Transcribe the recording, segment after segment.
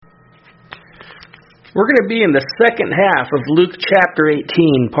We're going to be in the second half of Luke chapter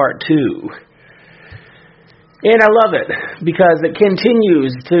 18, part 2. And I love it because it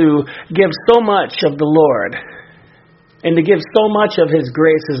continues to give so much of the Lord and to give so much of His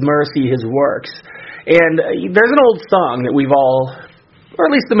grace, His mercy, His works. And there's an old song that we've all, or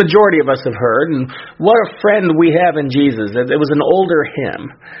at least the majority of us have heard, and what a friend we have in Jesus. It was an older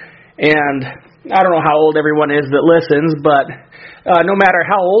hymn. And I don't know how old everyone is that listens, but no matter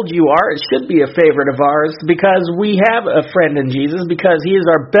how old you are, it should be a favorite of ours because we have a friend in Jesus, because He is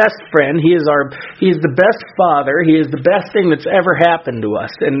our best friend. He is the best Father. He is the best thing that's ever happened to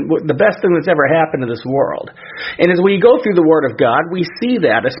us and the best thing that's ever happened to this world. And as we go through the Word of God, we see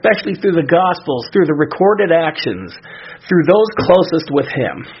that, especially through the Gospels, through the recorded actions, through those closest with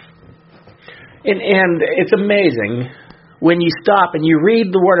Him. And it's amazing when you stop and you read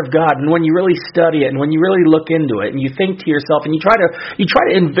the Word of God, and when you really study it, and when you really look into it, and you think to yourself, and you try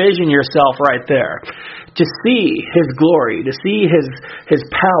to envision yourself right there, to see His glory, to see His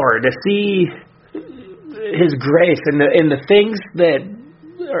power, to see His grace, and the things that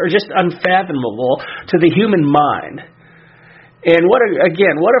are just unfathomable to the human mind. And what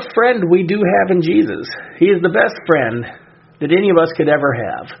a friend we do have in Jesus. He is the best friend that any of us could ever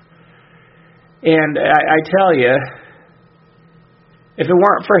have. And I tell you, if it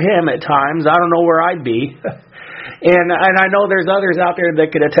weren't for Him at times, I don't know where I'd be. And I know there's others out there that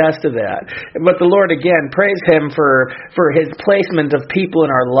could attest to that. But the Lord, again, praise Him for His placement of people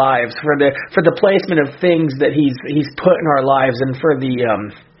in our lives, for the placement of things that He's put in our lives, and for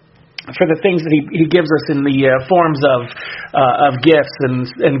the things that He gives us in the forms of gifts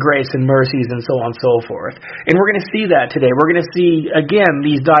and grace and mercies and so on and so forth. And we're going to see that today. We're going to see, again,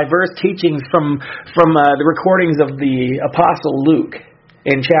 these diverse teachings from the recordings of the Apostle Luke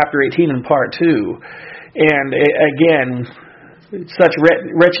in chapter 18 and part 2. And again, such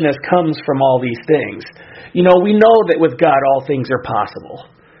richness comes from all these things. You know, we know that with God all things are possible.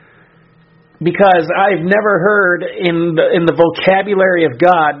 Because I've never heard in the vocabulary of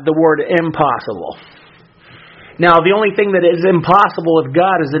God the word impossible. Now, the only thing that is impossible with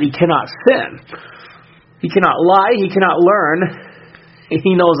God is that He cannot sin. He cannot lie. He cannot learn.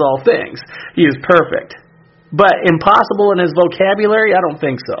 He knows all things. He is perfect. But impossible in His vocabulary? I don't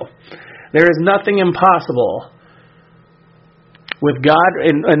think so. There is nothing impossible with God,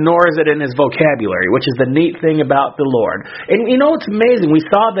 and nor is it in His vocabulary, which is the neat thing about the Lord. And you know, it's amazing. We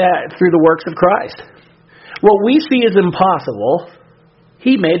saw that through the works of Christ. What we see as impossible,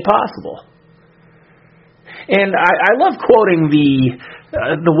 He made possible. And I love quoting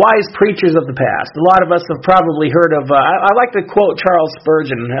the wise preachers of the past. A lot of us have probably heard of, I like to quote Charles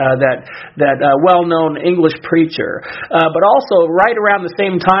Spurgeon, that well-known English preacher. But also, right around the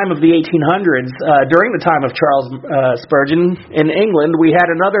same time of the 1800s, during the time of Charles Spurgeon in England, we had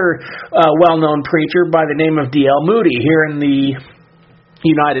another well-known preacher by the name of D.L. Moody here in the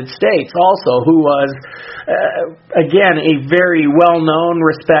United States also, who was, again, a very well-known,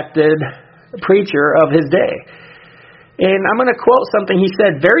 respected preacher of his day. And I'm going to quote something he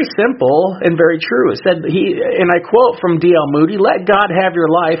said, very simple and very true. It said, and I quote from D.L. Moody, "Let God have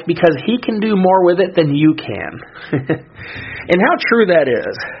your life because He can do more with it than you can." And how true that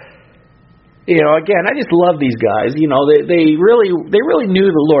is. You know, again, I just love these guys. You know, they really knew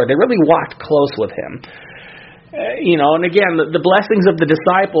the Lord. They really walked close with Him. You know, and again, the blessings of the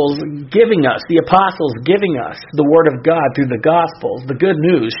disciples giving us, the apostles giving us the Word of God through the Gospels, the good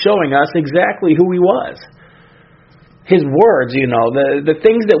news, showing us exactly who He was. His words, you know, the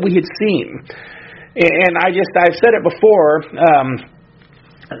things that we had seen. And I've said it before,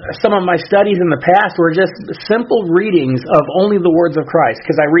 some of my studies in the past were just simple readings of only the words of Christ,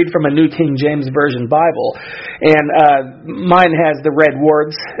 because I read from a New King James Version Bible, and mine has the red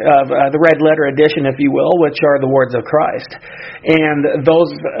words, the red letter edition, if you will, which are the words of Christ. And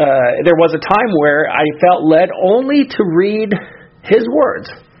those, there was a time where I felt led only to read His words.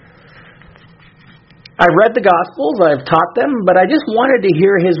 I've read the Gospels, I've taught them, but I just wanted to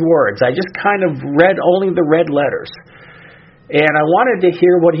hear His words. I just kind of read only the red letters. And I wanted to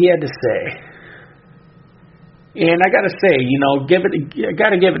hear what He had to say. And I got to say, you know, I got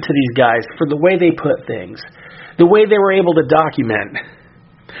to give it to these guys for the way they put things, the way they were able to document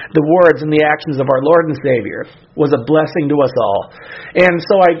the words and the actions of our Lord and Savior was a blessing to us all. And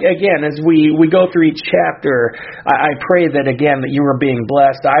so, again, as we go through each chapter, I pray that, again, that you are being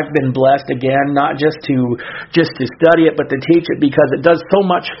blessed. I've been blessed, again, not just to study it, but to teach it, because it does so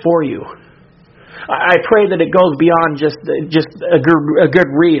much for you. I pray that it goes beyond just a good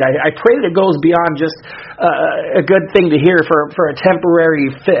read. I pray that it goes beyond just a good thing to hear for a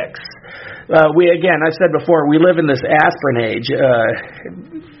temporary fix. I said before, we live in this aspirin age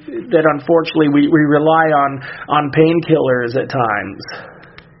that unfortunately we rely on painkillers at times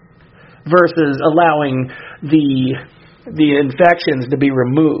versus allowing the infections to be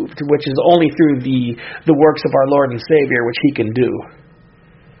removed, which is only through the works of our Lord and Savior, which He can do.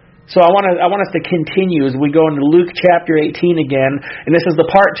 So I want us to continue as we go into Luke chapter 18 again, and this is the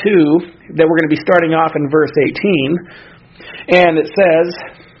part 2 that we're going to be starting off in verse 18. And it says,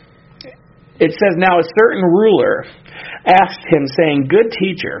 "Now a certain ruler asked him, saying, 'Good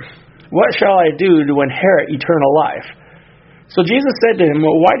teacher, what shall I do to inherit eternal life?' So Jesus said to him,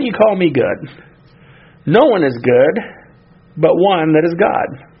 'Well, why do you call me good? No one is good, but one, that is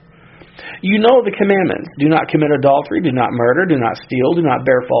God. You know the commandments. Do not commit adultery, do not murder, do not steal, do not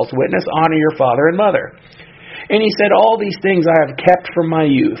bear false witness, honor your father and mother.' And he said, 'All these things I have kept from my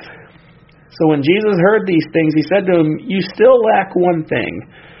youth.' So when Jesus heard these things, he said to him, 'You still lack one thing.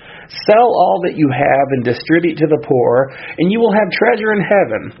 Sell all that you have and distribute to the poor, and you will have treasure in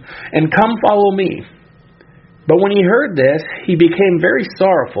heaven, and come follow me.' But when he heard this, he became very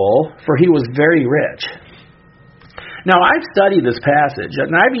sorrowful, for he was very rich." Now, I've studied this passage,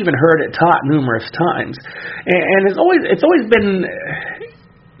 and I've even heard it taught numerous times, and it's always been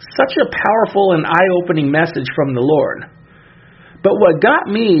such a powerful and eye-opening message from the Lord. But what got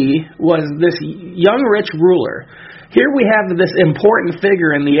me was this young rich ruler. Here we have this important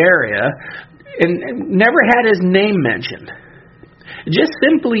figure in the area, and never had his name mentioned. Just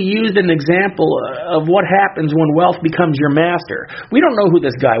simply used an example of what happens when wealth becomes your master. We don't know who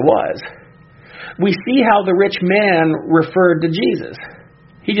this guy was. We see how the rich man referred to Jesus.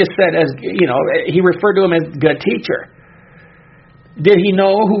 He just said, he referred to him as good teacher. Did he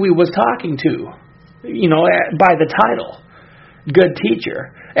know who he was talking to? By the title, good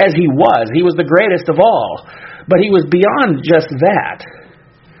teacher. As he was the greatest of all. But he was beyond just that.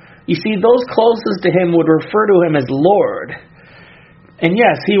 You see, those closest to him would refer to him as Lord. And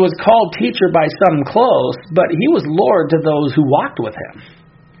yes, he was called teacher by some close, but he was Lord to those who walked with him.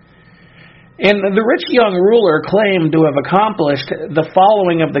 And the rich young ruler claimed to have accomplished the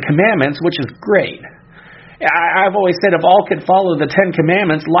following of the commandments, which is great. I've always said if all could follow the 10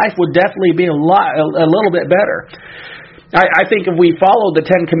 commandments, life would definitely be a little bit better. I think if we followed the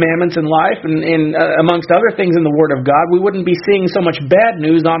 10 commandments in life, and amongst other things in the Word of God, we wouldn't be seeing so much bad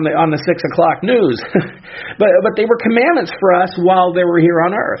news on the 6 o'clock news. but they were commandments for us while they were here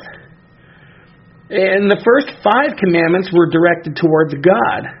on earth. And the first 5 commandments were directed towards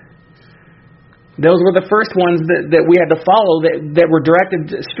God. Those were the first ones that we had to follow that were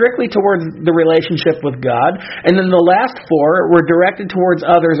directed strictly towards the relationship with God. And then the last 4 were directed towards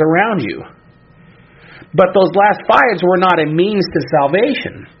others around you. But those last 5 were not a means to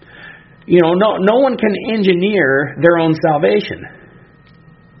salvation. No one can engineer their own salvation.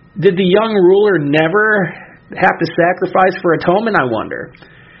 Did the young ruler never have to sacrifice for atonement, I wonder?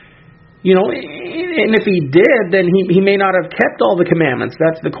 And if he did, then he may not have kept all the commandments.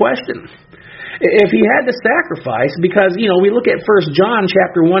 That's the question. If he had to sacrifice, because, we look at 1 John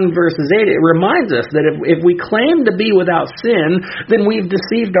chapter 1, verses 8, it reminds us that if we claim to be without sin, then we've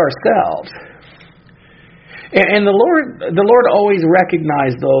deceived ourselves. And the Lord always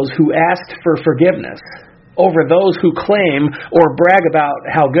recognized those who asked for forgiveness over those who claim or brag about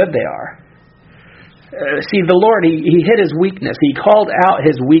how good they are. See, the Lord, He hid His weakness. He called out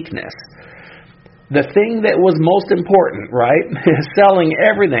His weakness. The thing that was most important, right? Selling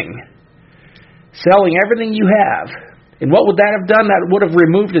everything you have. And what would that have done? That would have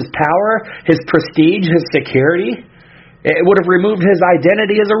removed His power, His prestige, His security. It would have removed His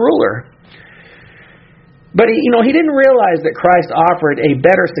identity as a ruler. But he didn't realize that Christ offered a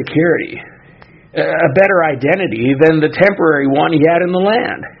better security, a better identity than the temporary one he had in the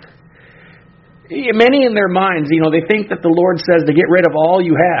land. Many in their minds, they think that the Lord says to get rid of all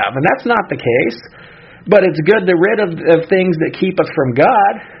you have, and that's not the case. But it's good to rid of things that keep us from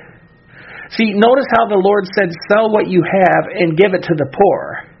God. See, notice how the Lord said, sell what you have and give it to the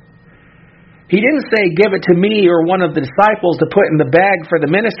poor. He didn't say, give it to me or one of the disciples to put in the bag for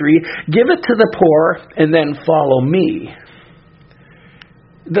the ministry. Give it to the poor and then follow me.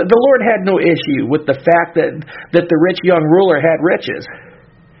 The Lord had no issue with the fact that the rich young ruler had riches.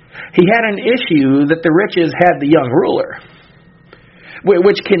 He had an issue that the riches had the young ruler,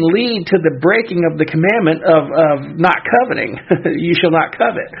 which can lead to the breaking of the commandment of not coveting. You shall not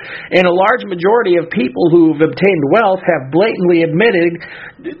covet. And a large majority of people who have obtained wealth have blatantly admitted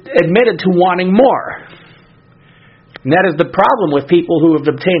to wanting more. And that is the problem with people who have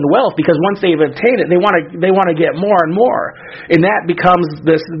obtained wealth, because once they've obtained it, they want to get more and more. And that becomes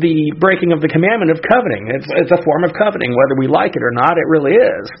the breaking of the commandment of coveting. It's a form of coveting, whether we like it or not, it really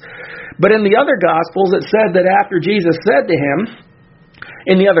is. But in the other Gospels, it said that after Jesus said to him,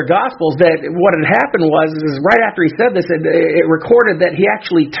 in the other Gospels, that what had happened was right after he said this, it recorded that he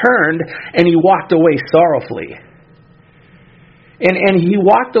actually turned and he walked away sorrowfully. And he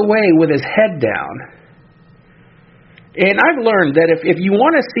walked away with his head down. And I've learned that if you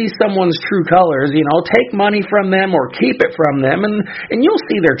want to see someone's true colors, take money from them or keep it from them, and you'll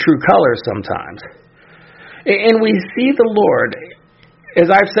see their true colors sometimes. And we see the Lord, as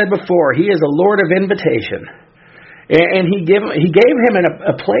I've said before, He is a Lord of invitation. And He gave him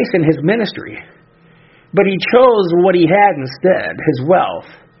a place in His ministry. But He chose what he had instead, his wealth,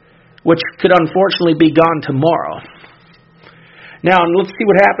 which could unfortunately be gone tomorrow. Now, let's see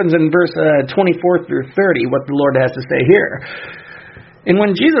what happens in verse 24 through 30, what the Lord has to say here. And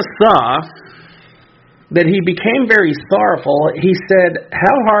when Jesus saw that he became very sorrowful, He said,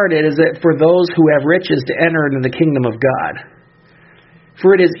 "How hard is it for those who have riches to enter into the kingdom of God?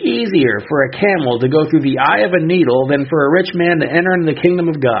 For it is easier for a camel to go through the eye of a needle than for a rich man to enter into the kingdom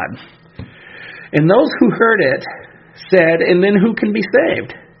of God." And those who heard it said, "And then who can be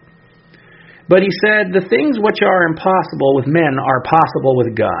saved?" But He said, "The things which are impossible with men are possible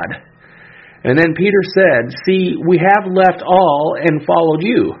with God." And then Peter said, "See, we have left all and followed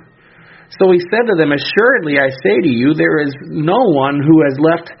you." So He said to them, "Assuredly I say to you, there is no one who has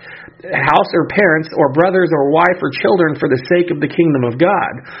left house or parents or brothers or wife or children for the sake of the kingdom of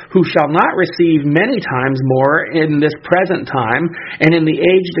God, who shall not receive many times more in this present time, and in the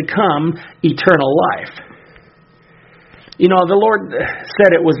age to come eternal life." The Lord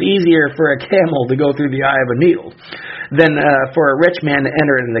said it was easier for a camel to go through the eye of a needle than for a rich man to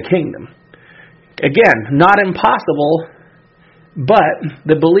enter into the kingdom. Again, not impossible, but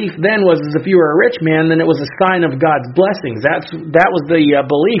the belief then was if you were a rich man, then it was a sign of God's blessings. That was the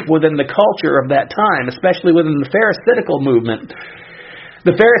belief within the culture of that time, especially within the Pharisaical movement.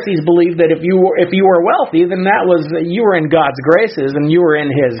 The Pharisees believed that if you were wealthy, then that was you were in God's graces and you were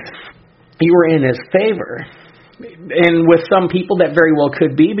in His favor. And with some people that very well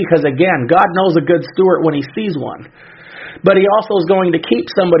could be, because again, God knows a good steward when He sees one. But He also is going to keep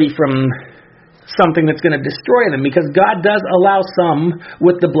somebody from something that's going to destroy them, because God does allow some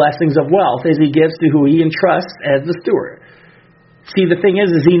with the blessings of wealth as He gives to who He entrusts as the steward. See, the thing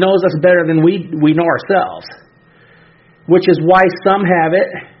is He knows us better than we know ourselves, which is why some have it.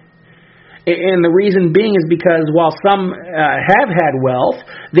 And the reason being is because while some have had wealth,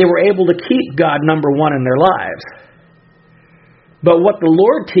 they were able to keep God number one in their lives. But what the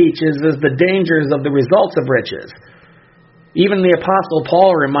Lord teaches is the dangers of the results of riches. Even the Apostle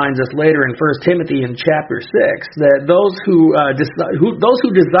Paul reminds us later in 1 Timothy in chapter 6 that those who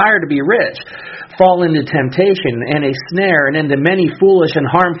desire to be rich fall into temptation and a snare and into many foolish and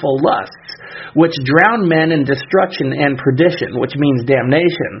harmful lusts, which drown men in destruction and perdition, which means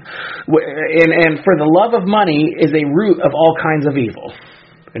damnation. And for the love of money is a root of all kinds of evil.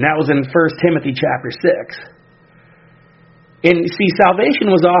 And that was in 1 Timothy chapter 6. And see, salvation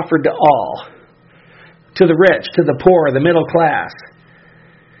was offered to all. To the rich, to the poor, the middle class.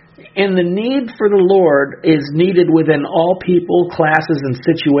 And the need for the Lord is needed within all people, classes, and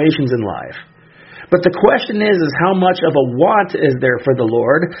situations in life. But the question is how much of a want is there for the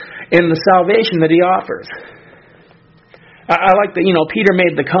Lord and the salvation that He offers? I like that, Peter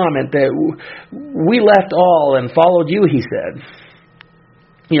made the comment that we left all and followed you, he said.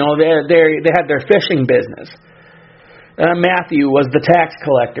 They had their fishing business. Matthew was the tax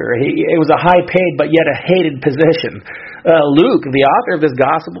collector. It was a high-paid but yet a hated position. Luke, the author of this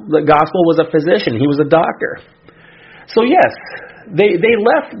gospel, was a physician. He was a doctor. So yes, they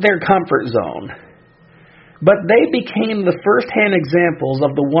left their comfort zone, but they became the first-hand examples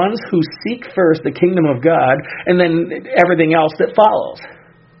of the ones who seek first the kingdom of God and then everything else that follows.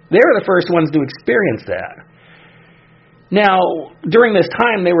 They were the first ones to experience that. Now, during this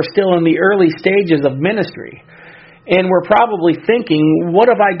time, they were still in the early stages of ministry. And we're probably thinking, what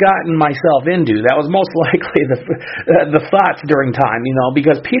have I gotten myself into? That was most likely the thoughts during time,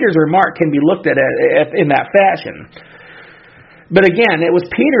 because Peter's remark can be looked at in that fashion. But again, it was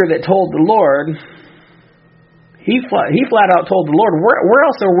Peter that told the Lord, he flat out told the Lord, where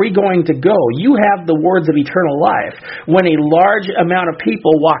else are we going to go? You have the words of eternal life, when a large amount of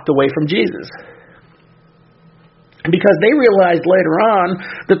people walked away from Jesus. Because they realized later on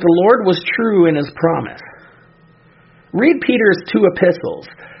that the Lord was true in His promise. Read Peter's 2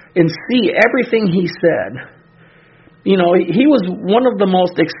 epistles and see everything he said. He was one of the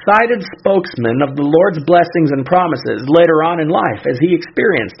most excited spokesmen of the Lord's blessings and promises later on in life as he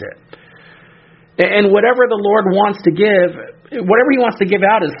experienced it. And whatever the Lord wants to give, whatever he wants to give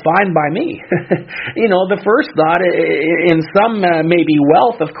out is fine by me. The first thought, in some maybe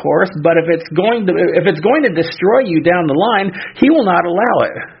wealth, of course, but if it's going to destroy you down the line, he will not allow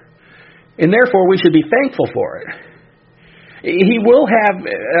it. And therefore, we should be thankful for it. He will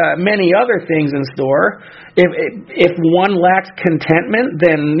have many other things in store. If one lacks contentment,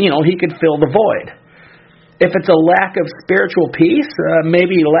 then, he could fill the void. If it's a lack of spiritual peace,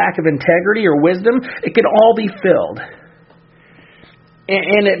 maybe lack of integrity or wisdom, it can all be filled.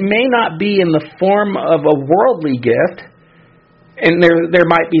 And it may not be in the form of a worldly gift, and there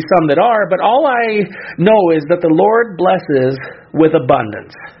might be some that are, but all I know is that the Lord blesses with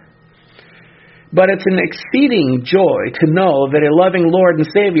abundance. But it's an exceeding joy to know that a loving Lord and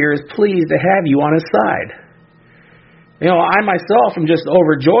Savior is pleased to have you on His side. I myself am just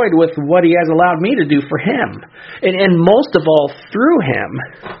overjoyed with what He has allowed me to do for Him, and most of all through Him.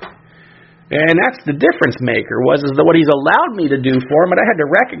 And that's the difference maker, is that what He's allowed me to do for Him, but I had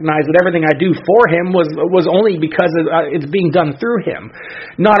to recognize that everything I do for Him was only because it's being done through Him,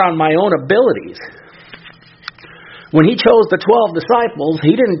 not on my own abilities. When He chose the 12 disciples,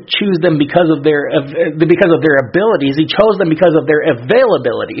 He didn't choose them because of their abilities. He chose them because of their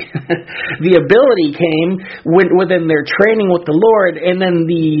availability. The ability came within their training with the Lord, and then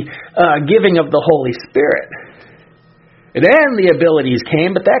the giving of the Holy Spirit. And then the abilities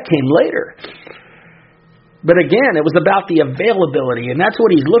came, but that came later. But again, it was about the availability, and that's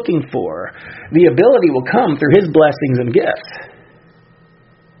what He's looking for. The ability will come through His blessings and gifts.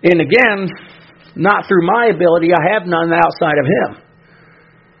 And again, not through my ability, I have none outside of Him.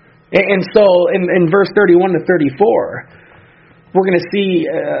 And so, in verse 31 to 34, we're going to see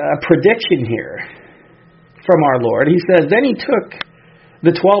a prediction here from our Lord. He says, "Then He took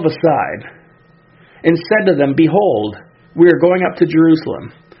the 12 aside and said to them, Behold, we are going up to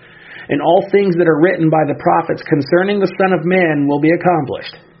Jerusalem, and all things that are written by the prophets concerning the Son of Man will be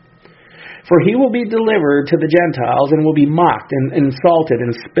accomplished. For He will be delivered to the Gentiles, and will be mocked and insulted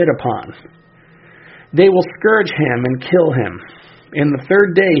and spit upon. They will scourge Him and kill Him. In the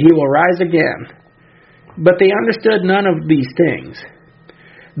third day He will rise again." But they understood none of these things.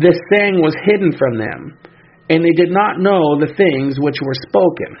 This saying was hidden from them, and they did not know the things which were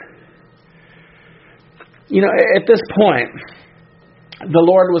spoken. At this point, the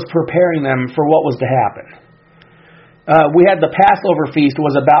Lord was preparing them for what was to happen. We had the Passover feast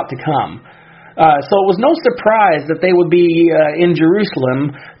was about to come. So it was no surprise that they would be in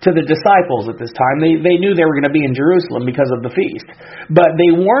Jerusalem to the disciples at this time. They knew they were going to be in Jerusalem because of the feast. But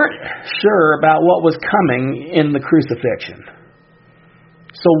they weren't sure about what was coming in the crucifixion.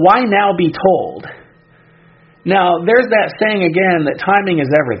 So why now be told? Now, there's that saying again that timing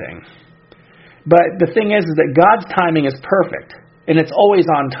is everything. But the thing is that God's timing is perfect, and it's always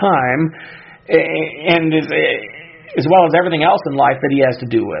on time, and as well as everything else in life that He has to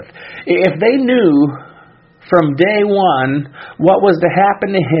do with. If they knew from day one what was to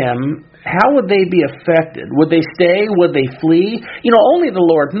happen to Him, how would they be affected? Would they stay? Would they flee? Only the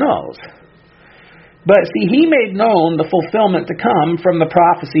Lord knows. But see, He made known the fulfillment to come from the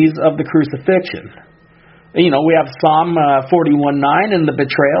prophecies of the crucifixion. We have Psalm 41:9 and the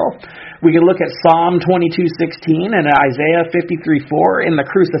betrayal. We can look at Psalm 22:16 and Isaiah 53:4 in the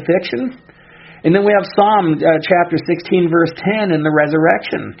crucifixion. And then we have Psalm chapter 16 verse 10 in the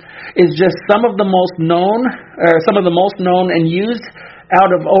resurrection. It's just some of the most known and used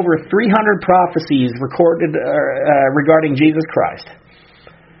out of over 300 prophecies recorded regarding Jesus Christ.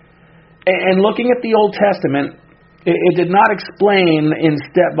 And looking at the Old Testament, it did not explain in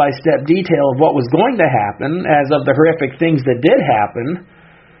step-by-step detail of what was going to happen, as of the horrific things that did happen.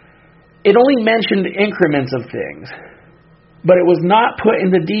 It only mentioned increments of things, but it was not put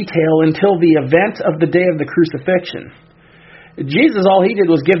into detail until the event of the day of the crucifixion. Jesus, all He did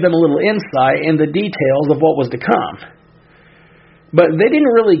was give them a little insight in the details of what was to come. But they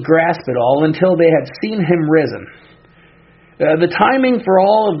didn't really grasp it all until they had seen Him risen. The timing for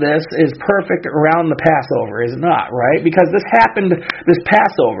all of this is perfect around the Passover, is it not, right? Because this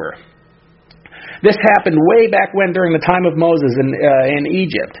Passover. This happened way back when, during the time of Moses in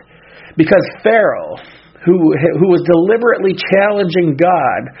Egypt. Because Pharaoh, who was deliberately challenging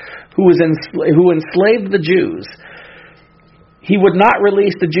God, who enslaved the Jews, he would not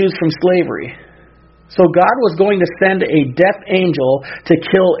release the Jews from slavery. So God was going to send a death angel to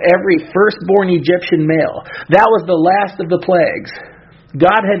kill every firstborn Egyptian male. That was the last of the plagues.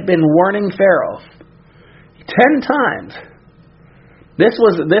 God had been warning Pharaoh 10 times. This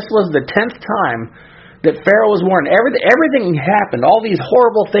was the 10th time that Pharaoh was warned. Everything happened. All these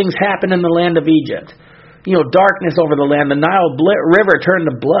horrible things happened in the land of Egypt. darkness over the land. The Nile River turned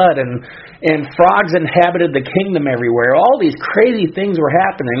to blood, and frogs inhabited the kingdom everywhere. All these crazy things were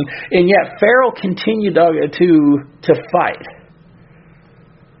happening, and yet Pharaoh continued to fight.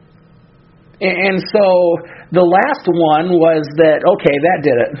 And so the last one was that, okay, that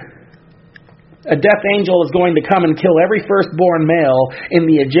did it. A death angel is going to come and kill every firstborn male in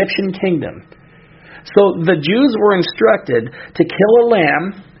the Egyptian kingdom. So the Jews were instructed to kill a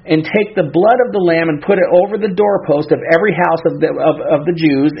lamb and take the blood of the lamb and put it over the doorpost of every house of the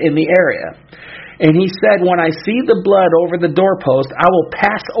Jews in the area. And he said, when I see the blood over the doorpost, I will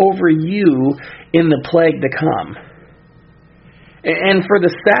pass over you in the plague to come. And for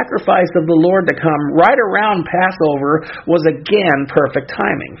the sacrifice of the Lord to come right around Passover was again perfect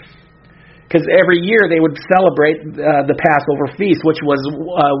timing. Because every year they would celebrate the Passover feast, which was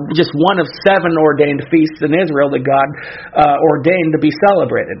just one of 7 ordained feasts in Israel that God ordained to be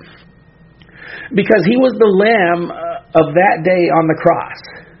celebrated. Because he was the lamb of that day on the cross.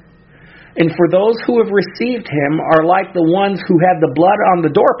 And for those who have received him are like the ones who had the blood on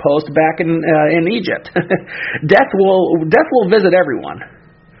the doorpost back in Egypt. Death will visit everyone.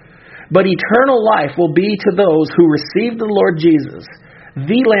 But eternal life will be to those who receive the Lord Jesus,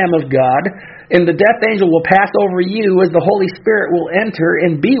 the Lamb of God, and the death angel will pass over you as the Holy Spirit will enter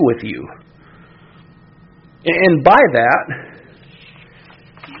and be with you. And by that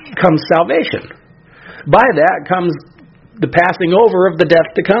comes salvation. By that comes the passing over of the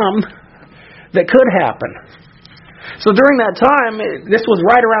death to come that could happen. So during that time, this was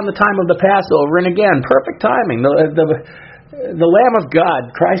right around the time of the Passover, and again, perfect timing. The Lamb of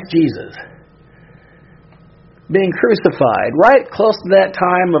God, Christ Jesus, being crucified, right close to that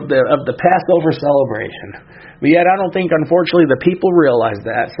time of the Passover celebration. But yet, I don't think, unfortunately, the people realized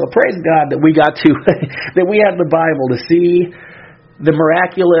that. So praise God that we got to that we have the Bible to see the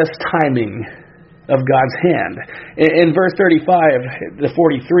miraculous timing of God's hand. In verse 35 to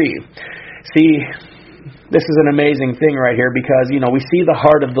 43. See, this is an amazing thing right here because, we see the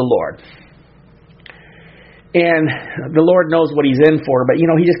heart of the Lord. And the Lord knows what he's in for, but,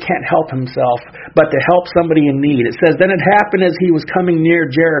 he just can't help himself but to help somebody in need. It says, then it happened as he was coming near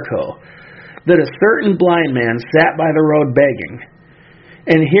Jericho, that a certain blind man sat by the road begging.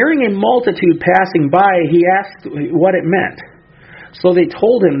 And hearing a multitude passing by, he asked what it meant. So they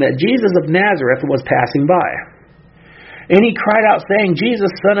told him that Jesus of Nazareth was passing by. And he cried out, saying,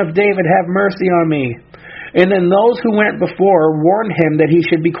 Jesus, Son of David, have mercy on me. And then those who went before warned him that he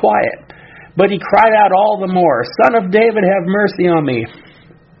should be quiet. But he cried out all the more, Son of David, have mercy on me.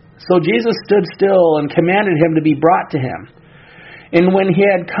 So Jesus stood still and commanded him to be brought to him. And when he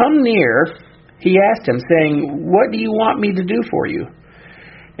had come near, he asked him, saying, what do you want me to do for you?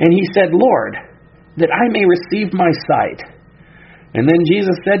 And he said, Lord, that I may receive my sight. And then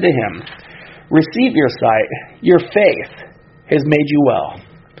Jesus said to him, receive your sight, your faith has made you well.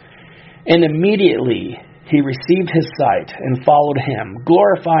 And immediately he received his sight and followed him,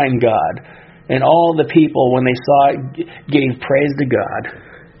 glorifying God. And all the people, when they saw it, gave praise to God.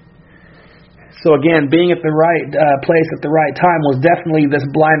 So again, being at the right place at the right time was definitely this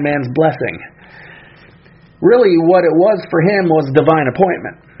blind man's blessing. Really, what it was for him was divine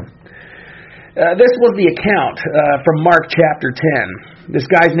appointment. This was the account from Mark chapter 10. This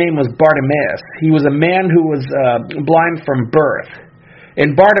guy's name was Bartimaeus. He was a man who was blind from birth.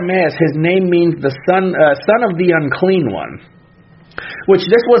 And Bartimaeus, his name means the son of the unclean one. Which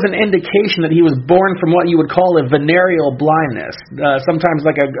this was an indication that he was born from what you would call a venereal blindness. Sometimes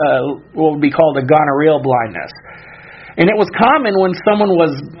like what would be called a gonorrheal blindness. And it was common when someone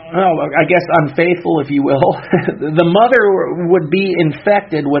was, unfaithful, if you will. The mother would be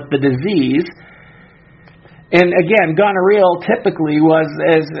infected with the disease. And again, gonorrhea typically was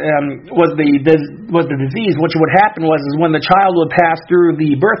the disease. What would happen was when the child would pass through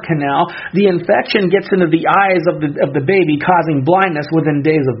the birth canal, the infection gets into the eyes of the baby, causing blindness within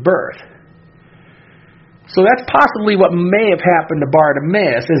days of birth. So that's possibly what may have happened to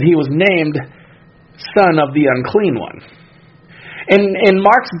Bartimaeus, as he was named son of the unclean one. In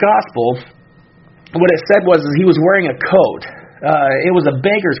Mark's gospel, what it said was he was wearing a coat. It was a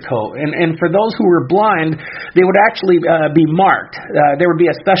beggar's coat. And for those who were blind, they would actually be marked. There would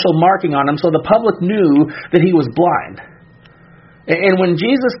be a special marking on them so the public knew that he was blind. And when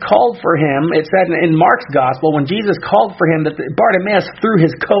Jesus called for him, it said in Mark's gospel, when Jesus called for him, that Bartimaeus threw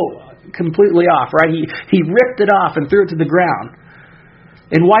his coat completely off, right? He ripped it off and threw it to the ground.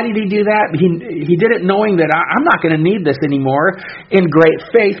 And why did he do that? He did it knowing that I'm not going to need this anymore, in great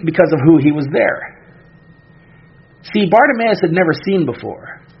faith because of who he was there. See, Bartimaeus had never seen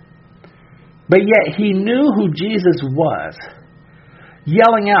before. But yet he knew who Jesus was.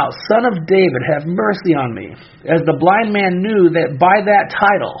 yelling out, "Son of David, have mercy on me," as the blind man knew that by that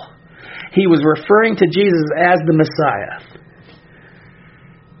title, he was referring to Jesus as the Messiah.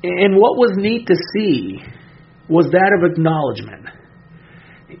 And what was neat to see was that of acknowledgement.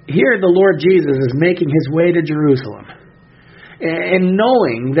 Here the Lord Jesus is making his way to Jerusalem. And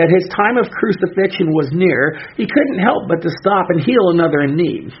knowing that his time of crucifixion was near, he couldn't help but to stop and heal another in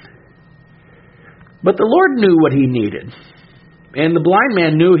need. But the Lord knew what he needed. And the blind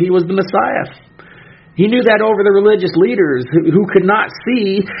man knew he was the Messiah. He knew that over the religious leaders who could not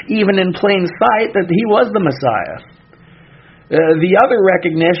see, even in plain sight, that he was the Messiah. The other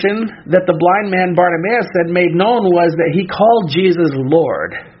recognition that the blind man Bartimaeus had made known was that he called Jesus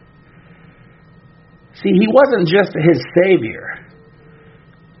Lord. See, he wasn't just his Savior,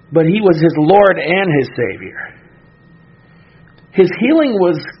 but he was his Lord and his Savior. His healing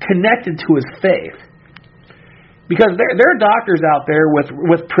was connected to his faith. Because there are doctors out there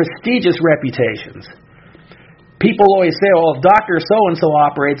with prestigious reputations. People always say, "Well, if Dr. So-and-so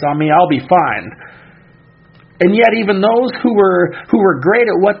operates on me, I'll be fine." And yet even those who were great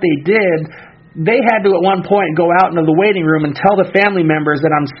at what they did, they had to at one point go out into the waiting room and tell the family members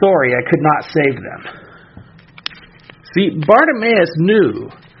that, "I'm sorry, I could not save them." See, Bartimaeus knew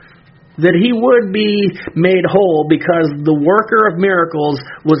that he would be made whole because the worker of miracles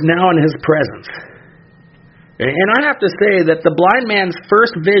was now in his presence. And I have to say that the blind man's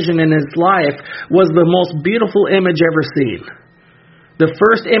first vision in his life was the most beautiful image ever seen. The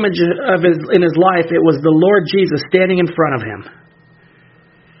first image in his life, it was the Lord Jesus standing in front of him.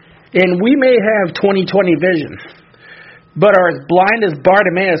 And we may have 20/20 vision, but are as blind as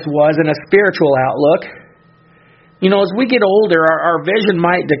Bartimaeus was in a spiritual outlook. As we get older, our vision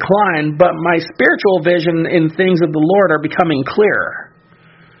might decline, but my spiritual vision in things of the Lord are becoming clearer.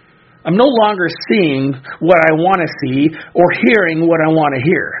 I'm no longer seeing what I want to see or hearing what I want to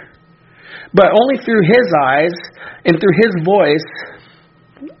hear. But only through his eyes and through his voice,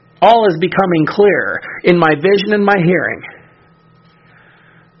 all is becoming clear in my vision and my hearing.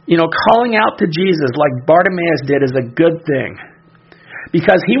 Calling out to Jesus like Bartimaeus did is a good thing.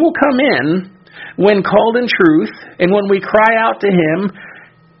 Because he will come in when called in truth and when we cry out to him.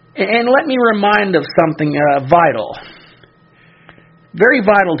 And let me remind of something vital. Very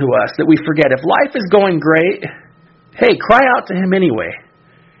vital to us that we forget. If life is going great, hey, cry out to him anyway.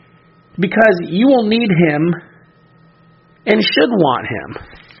 Because you will need him and should want him.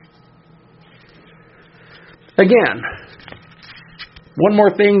 Again, one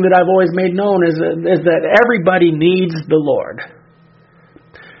more thing that I've always made known is that everybody needs the Lord.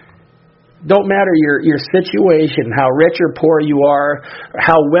 Don't matter your situation, how rich or poor you are,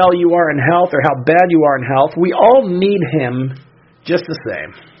 how well you are in health, or how bad you are in health. We all need him just the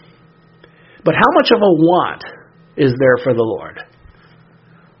same. But how much of a want is there for the Lord?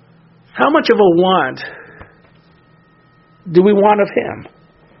 How much of a want do we want of him?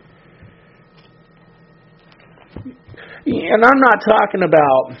 And I'm not talking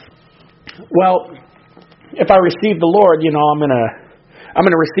about, well, if I receive the Lord, I'm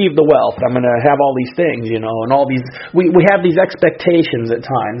going to receive the wealth. I'm going to have all these things, and all these. We have these expectations at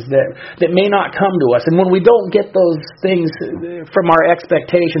times that may not come to us. And when we don't get those things from our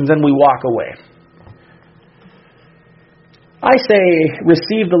expectations, then we walk away. I say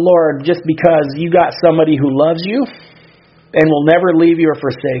receive the Lord just because you got somebody who loves you and will never leave you or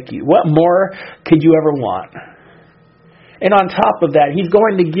forsake you. What more could you ever want? And on top of that, he's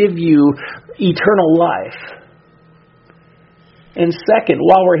going to give you eternal life. And second,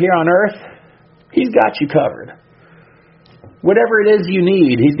 while we're here on earth, he's got you covered. Whatever it is you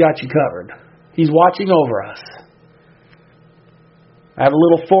need, he's got you covered. He's watching over us. I have a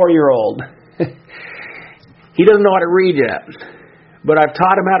little 4-year-old. He doesn't know how to read yet, but I've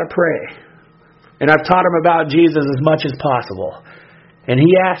taught him how to pray. And I've taught him about Jesus as much as possible. And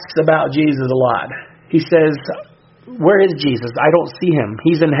he asks about Jesus a lot. He says, "Where is Jesus? I don't see him.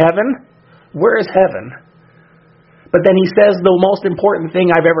 He's in heaven? Where is heaven?" But then he says the most important thing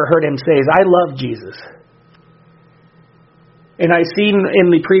I've ever heard him say is, "I love Jesus." And I've seen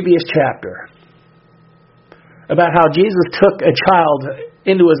in the previous chapter about how Jesus took a child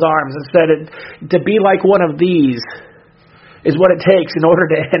into his arms and said, to be like one of these is what it takes in order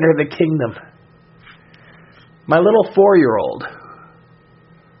to enter the kingdom. My little 4-year-old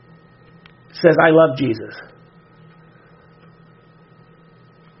says, "I love Jesus."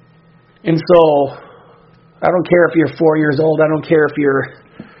 And so, I don't care if you're 4 years old. I don't care if you're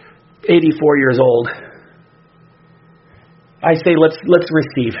 84 years old. I say let's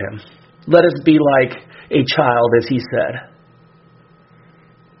receive him. Let us be like a child, as he said.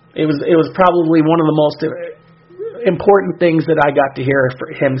 It was probably one of the most important things that I got to hear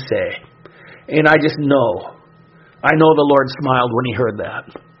him say. And I just know. I know the Lord smiled when he heard that.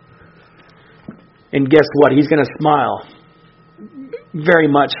 And guess what? He's going to smile very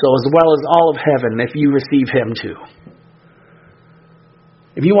much so, as well as all of heaven, if you receive him too.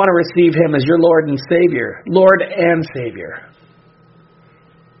 If you want to receive him as your Lord and Savior, Lord and Savior,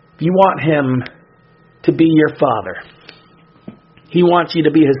 if you want him to be your Father, he wants you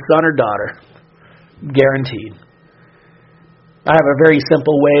to be his son or daughter, guaranteed. I have a very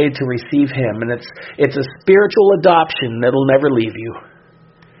simple way to receive him, and it's a spiritual adoption that'll never leave you.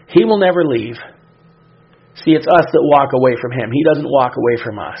 He will never leave. See, it's us that walk away from him. He doesn't walk away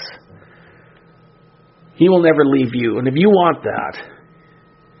from us. He will never leave you. And if you want that,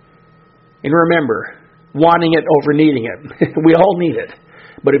 and remember, wanting it over needing it. We all need it.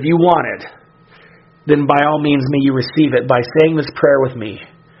 But if you want it, then by all means may you receive it by saying this prayer with me.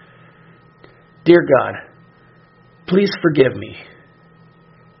 Dear God, please forgive me.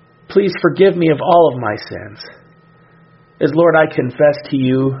 Please forgive me of all of my sins. As Lord, I confess to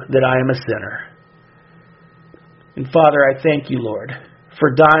you that I am a sinner. And Father, I thank you, Lord,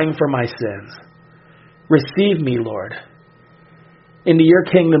 for dying for my sins. Receive me, Lord, into your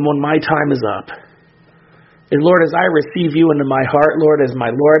kingdom when my time is up. And Lord, as I receive you into my heart, Lord, as my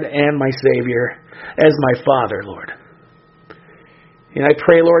Lord and my Savior, as my Father, Lord. And I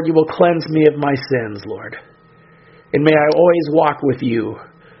pray, Lord, you will cleanse me of my sins, Lord. And may I always walk with you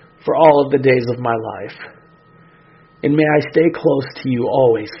for all of the days of my life. And may I stay close to you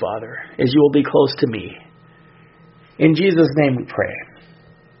always, Father, as you will be close to me. In Jesus' name we pray.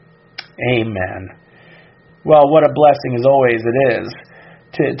 Amen. Well, what a blessing as always it is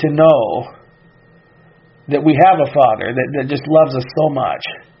to know that we have a Father that just loves us so much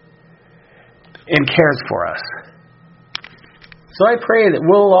and cares for us. So I pray that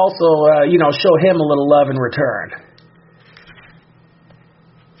we'll also, show him a little love in return.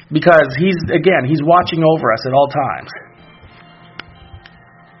 Because he's watching over us at all times.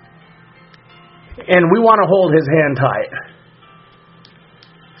 And we want to hold his hand tight.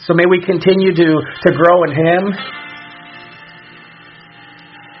 So may we continue to grow in him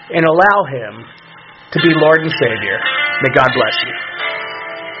and allow him to be Lord and Savior. May God bless you.